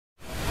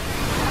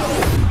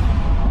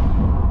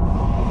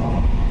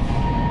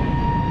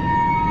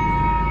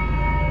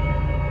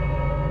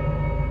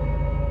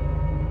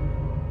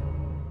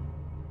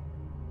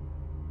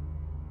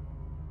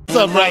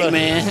What's up, brother? Right,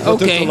 man. What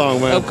took Okay. so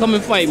long, man? Upcoming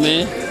fight,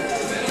 man.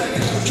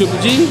 Triple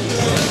G,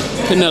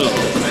 Canelo.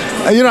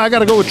 You know, I got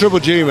to go with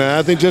Triple G, man.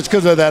 I think just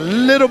because of that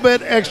little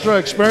bit extra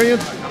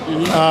experience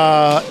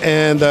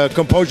and the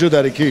composure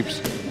that he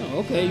keeps. Oh,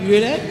 okay, you hear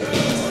that?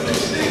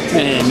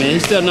 Man,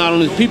 he's still not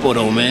on his people,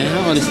 though, man. I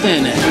don't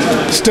understand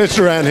that. Stitch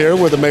Duran here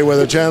with the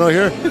Mayweather channel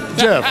here.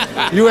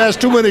 Jeff, you ask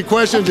too many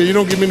questions and you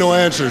don't give me no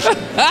answers.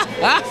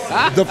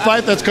 The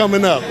fight that's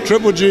coming up,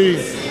 Triple G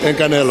and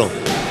Canelo.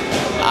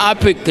 I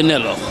picked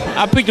Canelo.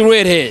 I picked the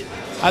redhead.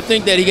 I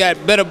think that he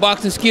got better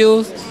boxing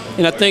skills,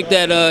 and I think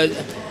that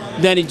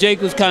Danny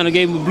Jacobs kind of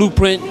gave him a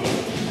blueprint,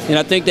 and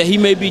I think that he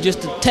may be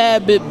just a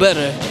tad bit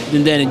better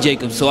than Danny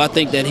Jacobs, so I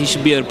think that he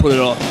should be able to pull it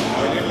off.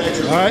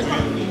 All right,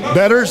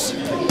 betters,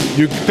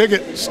 you pick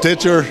it,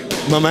 Stitcher,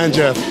 my man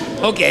Jeff.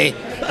 Okay,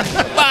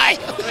 bye.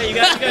 You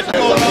guys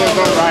something's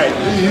not right.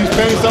 He's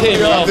paying something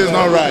something's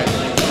not right.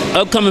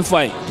 Upcoming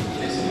fight,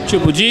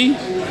 Triple G,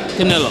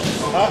 Canelo.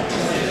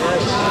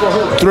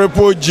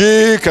 Triple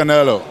G,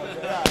 Canelo.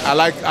 I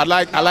like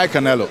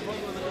Canelo.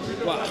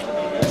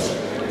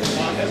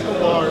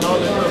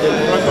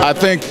 I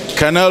think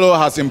Canelo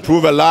has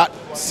improved a lot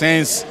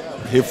since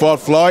he fought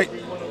Floyd.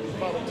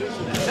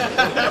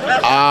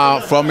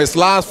 From his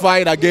last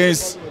fight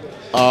against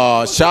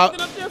I'm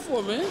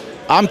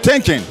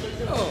thinking.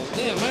 Oh,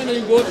 damn, I didn't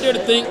even go up there to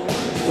think.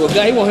 Well,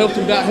 guy, he won't help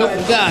him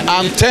God.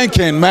 I'm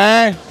thinking,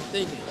 man.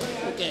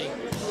 Okay.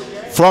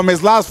 From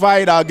his last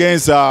fight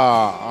against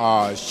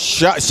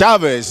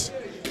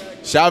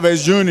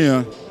Chavez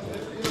Jr.,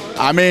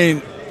 I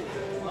mean,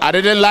 I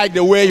didn't like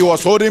the way he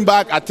was holding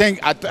back. I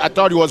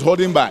thought he was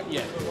holding back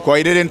because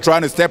he didn't try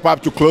to step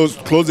up to close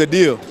the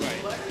deal.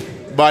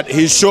 Right. But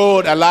he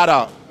showed a lot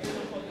of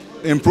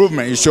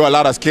improvement. He showed a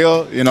lot of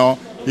skill. You know,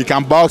 he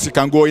can box. He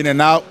can go in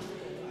and out.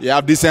 He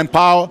have decent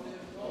power.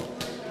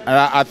 And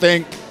I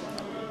think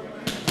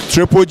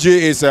Triple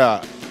G is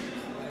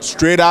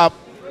straight up,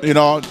 you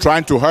know,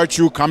 trying to hurt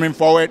you coming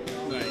forward.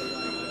 Right.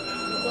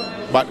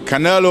 But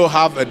Canelo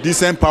have a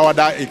decent power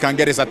that he can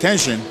get his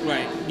attention.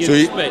 Right. So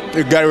he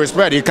got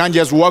respect. You can't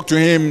just walk to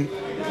him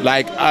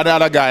like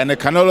other guy. And the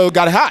Canelo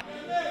got hot.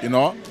 You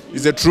know,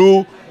 he's a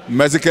true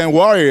Mexican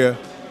warrior.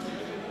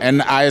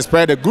 And I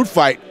expect a good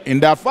fight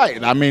in that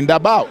fight. I mean,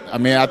 that bout. I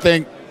mean, I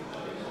think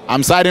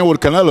I'm siding with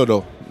Canelo,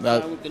 though.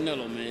 With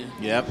Canelo, man.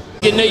 Yep.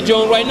 Get Nate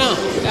Jones right now.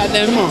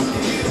 Goddamn, come on.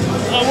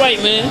 All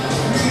right, man.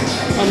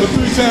 I'm a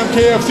three-time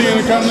KFC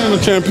Intercontinental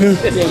Champion.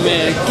 Yeah,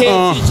 man.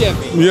 KFC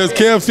champion. Yes,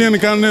 KFC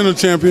Intercontinental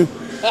Champion.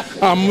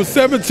 I'm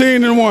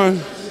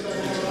 17-1.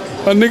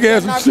 A nigga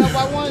had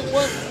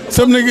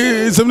some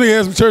nigga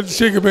had some church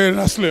chicken, man,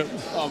 and I slipped.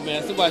 Oh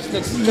man, somebody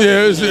stuck some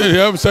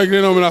Yeah, I was taking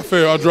it on me and I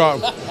fell. I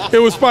dropped. It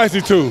was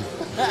spicy too.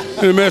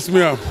 And it messed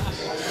me up.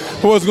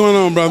 What's going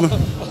on, brother?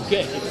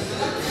 Okay.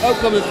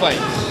 Upcoming fight.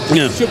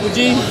 Yeah. Triple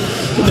G,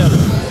 Canelo.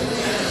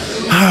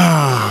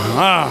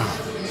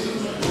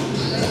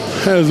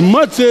 As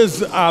much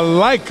as I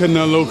like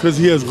Canelo because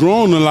he has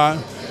grown a lot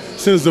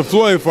since the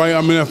Floyd fight.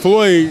 I mean, that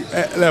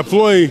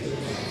Floyd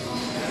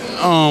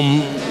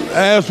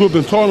ass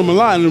whooping taught him a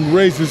lot and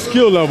raised his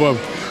skill level up.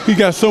 He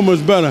got so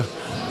much better.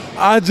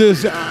 I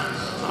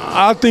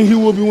think he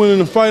will be winning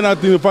the fight. I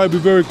think the fight will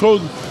be very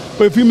close.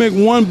 But if he make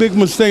one big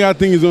mistake, I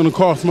think he's going to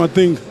cost him. I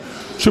think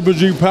Triple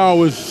G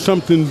power is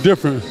something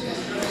different.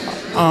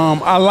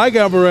 I like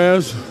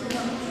Alvarez.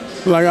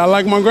 Like I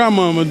like my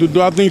grandmama.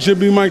 Do I think she'll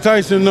be Mike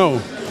Tyson? No.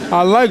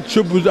 I like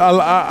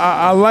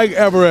I like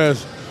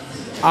Alvarez.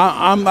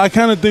 I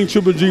kind of think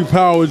Triple G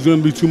power is going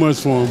to be too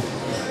much for him.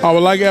 I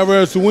would like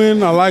Alvarez to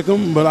win. I like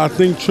him, but I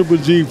think Triple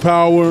G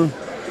power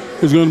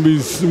is going to be,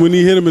 when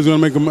he hit him, is going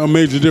to make a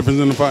major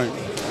difference in the fight.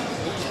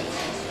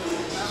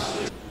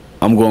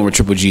 I'm going with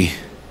Triple G.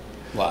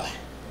 Why?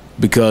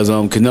 Because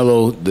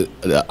Canelo,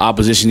 the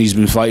opposition he's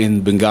been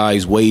fighting, been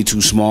guys way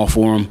too small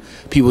for him.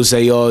 People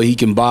say, oh, he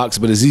can box,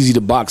 but it's easy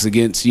to box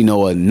against, you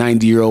know, a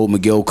 90-year-old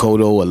Miguel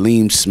Cotto, a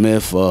Liam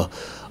Smith,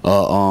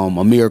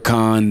 Amir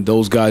Khan.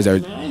 Those guys are. I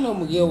didn't know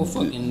Miguel was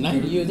fucking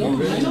 90 years old.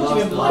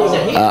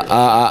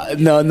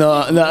 No,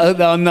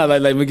 not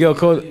like Miguel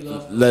Cotto.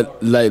 Like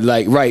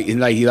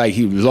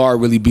Lar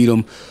really beat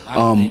him. I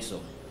don't think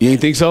so. You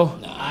didn't think so?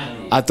 No,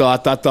 I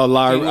thought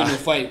Lar. He won the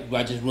fight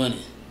by just running.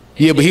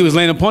 Yeah, but he was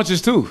landing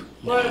punches too.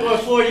 Well,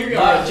 Floyd, you're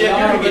going to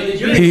hammer.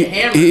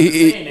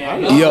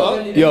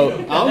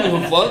 Yo, I don't give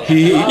a fuck.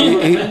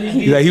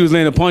 he was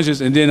landing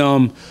punches, and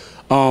then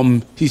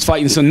he's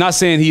fighting. So not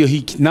saying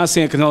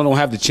Canelo don't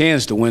have the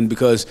chance to win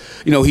because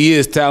you know he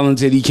is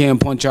talented. He can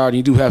punch hard. And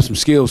he do have some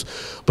skills,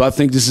 but I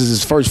think this is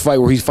his first fight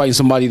where he's fighting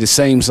somebody the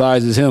same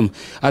size as him.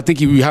 I think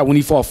when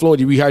he fought Floyd,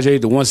 he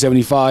rehydrated to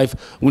 175.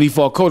 When he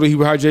fought Cotto, he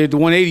rehydrated to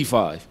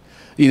 185.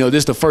 You know, this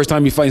is the first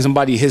time he's fighting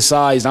somebody his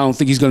size. I don't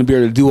think he's going to be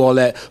able to do all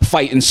that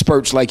fight in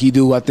spurts like he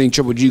do. I think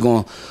Triple G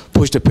going to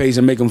push the pace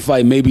and make him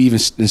fight, maybe even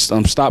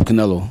stop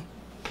Canelo.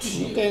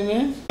 Okay,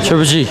 man.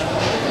 Triple G.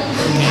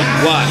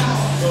 Why?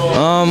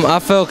 I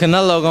feel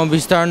Canelo going to be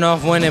starting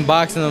off winning,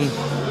 boxing him,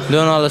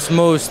 doing all the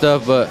smooth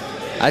stuff, but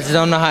I just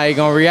don't know how he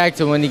going to react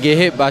to when he get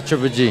hit by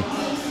Triple G.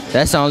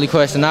 That's the only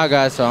question I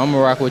got, so I'm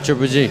going to rock with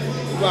Triple G.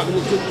 rocking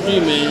with Triple G,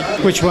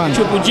 man. Which one?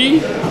 Triple G,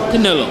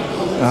 Canelo.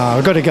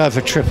 I've got to go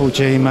for Triple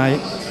G, mate.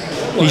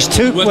 He's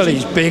too, well,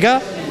 he's bigger.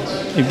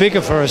 He's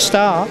bigger for a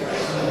star.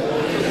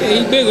 Yeah,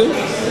 he's bigger.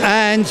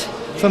 And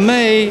for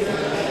me,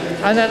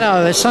 I don't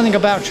know, there's something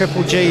about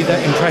Triple G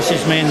that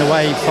impresses me in the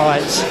way he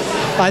fights.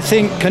 I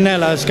think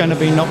Canelo's going to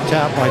be knocked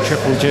out by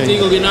Triple G. Think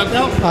he'll get knocked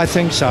out? I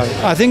think so.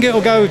 I think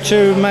it'll go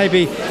to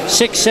maybe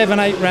 6, 7,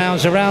 8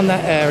 rounds around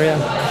that area.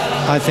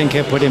 I think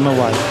he'll put him away.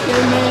 Yeah,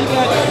 man, he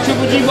got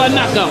Triple G by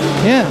knockout.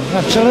 Yeah,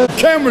 absolutely.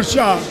 Camera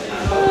shot.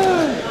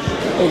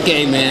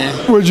 Okay, man.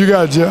 What you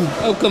got, Jeff?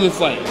 Upcoming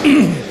fight.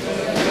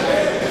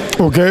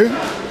 Okay.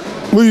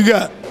 What you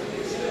got?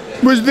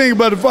 What you think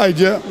about the fight,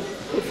 Jeff?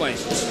 What fight?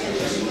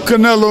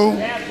 Canelo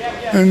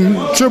and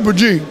Triple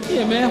G.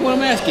 Yeah, man, what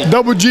I'm asking.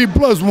 Double G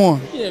plus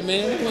 1. Yeah,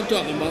 man, that's what I'm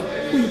talking about.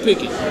 Who you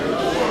picking?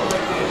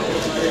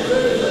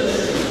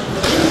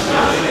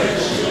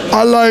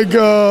 I like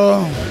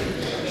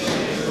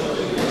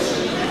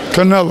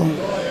Canelo.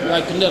 You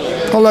like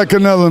Canelo? I like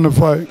Canelo in the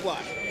fight. Why?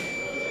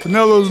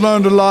 Canelo's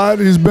learned a lot.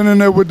 He's been in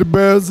there with the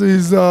best.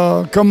 He's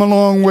come a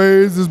long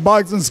ways. His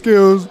boxing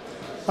skills,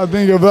 I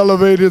think, have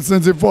elevated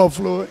since he fought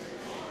Floyd.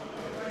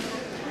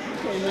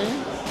 Okay,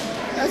 man.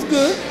 That's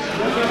good.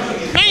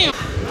 Bam!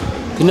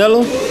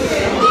 Canelo,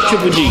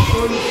 Triple G.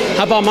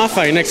 How about my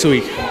fight next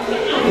week?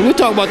 We'll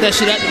talk about that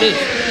shit after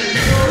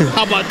this.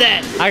 How about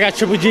that? I got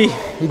Triple G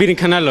beating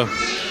Canelo.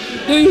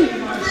 Do you?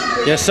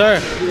 Yes, sir.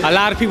 A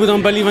lot of people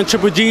don't believe in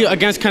Triple G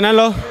against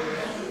Canelo.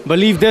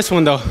 Believe this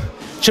one, though.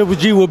 Triple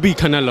G will beat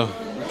Canelo.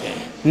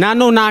 Not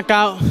no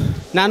knockout,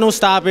 not no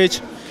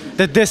stoppage.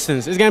 The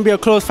distance. It's going to be a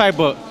close fight,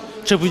 but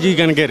Triple G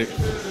going to get it.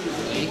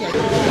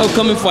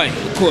 Upcoming fight,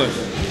 of course.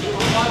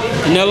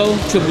 Canelo,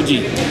 Triple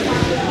G.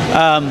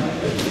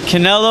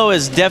 Canelo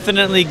is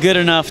definitely good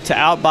enough to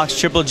outbox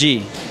Triple G.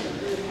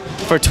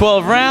 For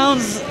 12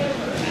 rounds,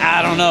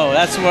 I don't know.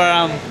 That's where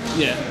I'm.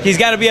 Yeah. He's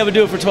got to be able to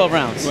do it for 12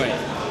 rounds.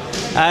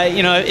 Right.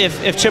 You know,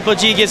 if Triple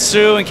G gets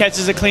through and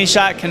catches a clean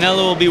shot,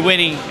 Canelo will be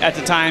winning at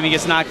the time he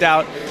gets knocked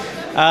out.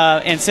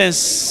 And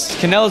since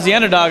Canelo's the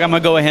underdog, I'm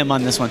going to go with him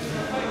on this one.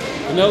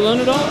 Canelo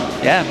underdog?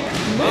 Yeah.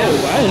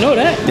 Oh, I didn't know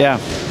that. Yeah.